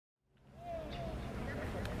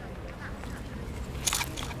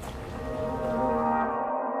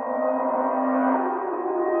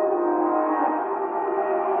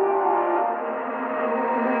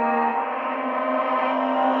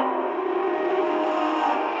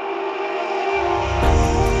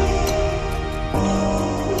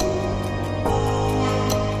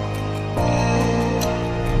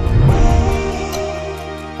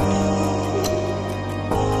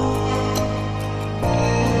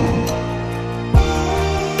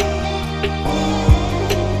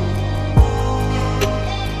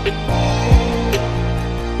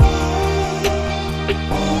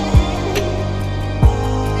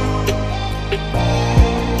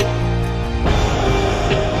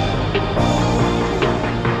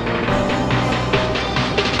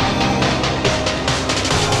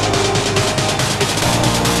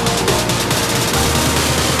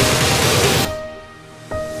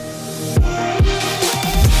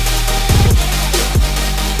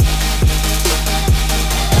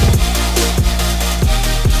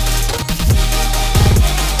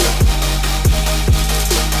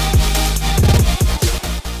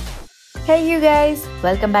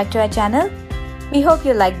welcome back to our channel. We hope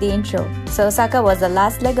you liked the intro. So Osaka was the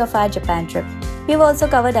last leg of our Japan trip. We've also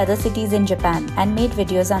covered other cities in Japan and made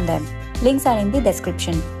videos on them. Links are in the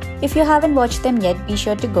description. If you haven't watched them yet, be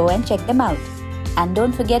sure to go and check them out. And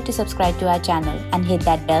don't forget to subscribe to our channel and hit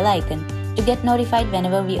that bell icon to get notified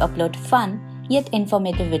whenever we upload fun yet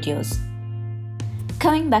informative videos.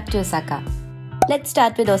 Coming back to Osaka. Let's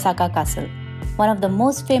start with Osaka Castle, one of the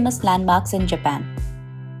most famous landmarks in Japan.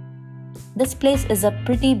 This place is a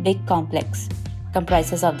pretty big complex,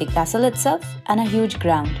 comprises of the castle itself and a huge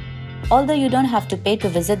ground. Although you don't have to pay to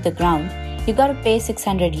visit the ground, you gotta pay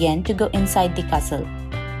 600 yen to go inside the castle.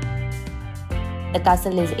 The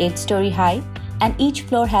castle is 8-story high and each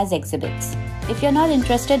floor has exhibits. If you're not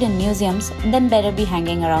interested in museums, then better be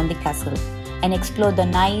hanging around the castle and explore the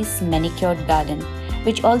nice manicured garden,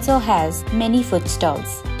 which also has many food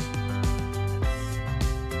stalls.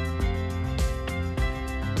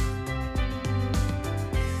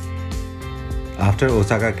 After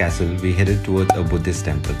Osaka Castle, we headed towards a Buddhist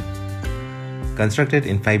temple. Constructed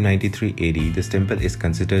in 593 AD, this temple is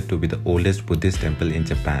considered to be the oldest Buddhist temple in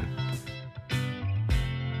Japan.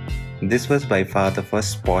 This was by far the first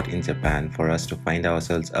spot in Japan for us to find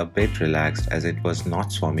ourselves a bit relaxed, as it was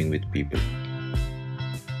not swarming with people.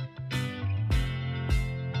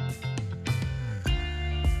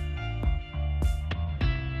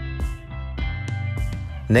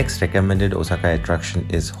 Next recommended Osaka attraction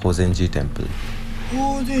is Hozenji Temple.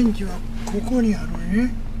 法善寺はここにあるね。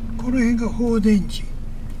この辺が法善寺。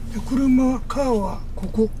で、カーはこ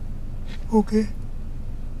こ。OK？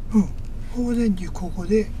 法善寺ここ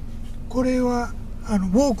で、これはウ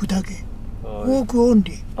ォークだけ。ウォークオン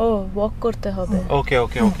リー。Oh, walk করতে হবে. Okay.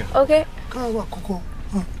 Okay. カーはここ。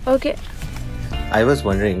Okay. I was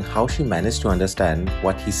wondering how she managed to understand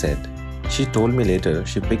what he said. She told me later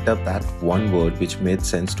she picked up that one word which made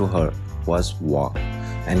sense to her was walk.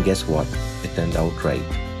 And guess what? It turned out right.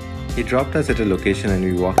 He dropped us at a location and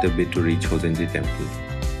we walked a bit to reach Hozenji Temple.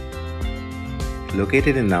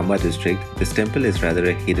 Located in Namba district, this temple is rather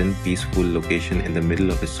a hidden, peaceful location in the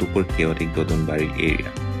middle of a super chaotic Dotonbari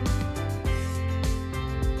area.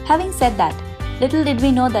 Having said that, little did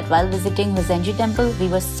we know that while visiting Hozenji Temple, we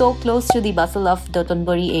were so close to the bustle of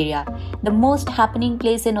Dotonbori area, the most happening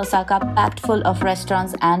place in Osaka, packed full of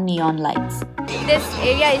restaurants and neon lights. This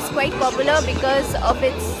area is quite popular because of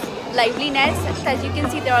its liveliness. As you can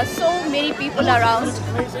see, there are so many people around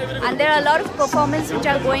and there are a lot of performances which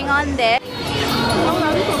are going on there.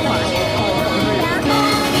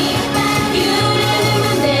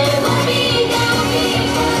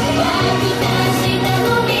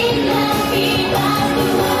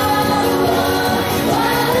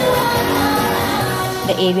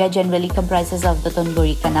 The area generally comprises of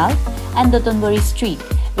Dotonbori Canal and Dotonbori Street,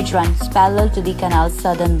 which runs parallel to the canal's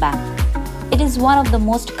southern bank. It is one of the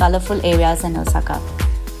most colorful areas in Osaka.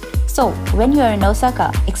 So, when you are in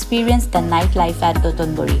Osaka, experience the nightlife at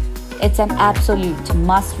Dotonbori. It's an absolute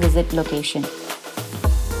must-visit location.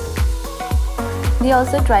 We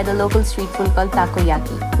also tried a local street food called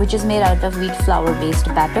takoyaki, which is made out of wheat flour-based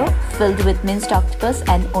batter filled with minced octopus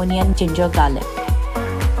and onion ginger garlic.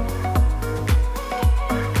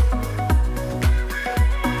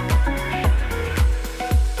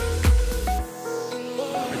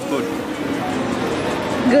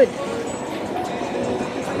 Good.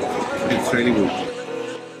 It's really good.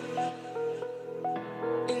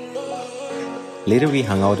 Later we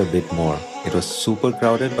hung out a bit more. It was super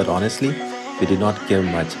crowded, but honestly, we did not care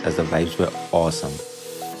much as the vibes were awesome.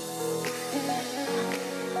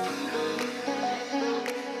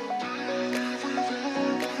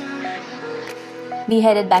 We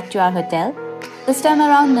headed back to our hotel. This time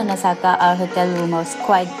around in Osaka, our hotel room was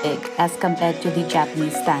quite big as compared to the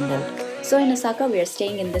Japanese standard. So in Osaka, we are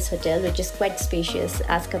staying in this hotel, which is quite spacious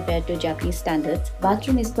as compared to Japanese standards.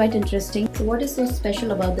 Bathroom is quite interesting. So what is so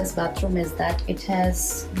special about this bathroom is that it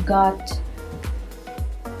has got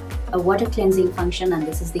a water cleansing function, and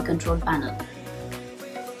this is the control panel.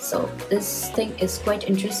 So this thing is quite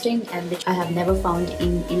interesting and which I have never found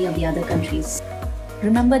in any of the other countries.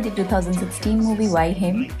 Remember the 2016 movie Why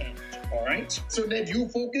Him? Alright, so Ned, you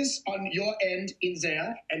focus on your end in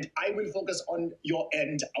there and I will focus on your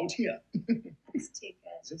end out here.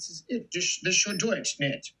 This is it. This should do it,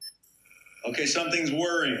 Ned. Okay, something's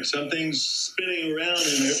whirring. Something's spinning around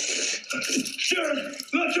in there.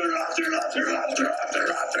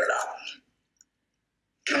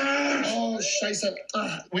 Oh, Scheiße.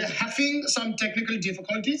 We're having some technical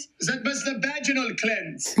difficulties. That was the vaginal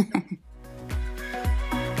cleanse.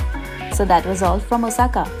 So that was all from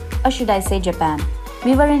Osaka, or should I say Japan.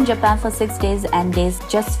 We were in Japan for 6 days and days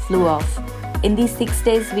just flew off. In these 6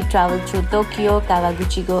 days, we traveled through Tokyo,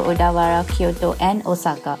 Kawaguchi-go, Odawara, Kyoto, and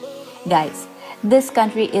Osaka. Guys, this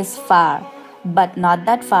country is far, but not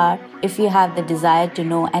that far if you have the desire to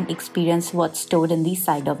know and experience what's stored in this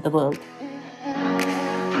side of the world.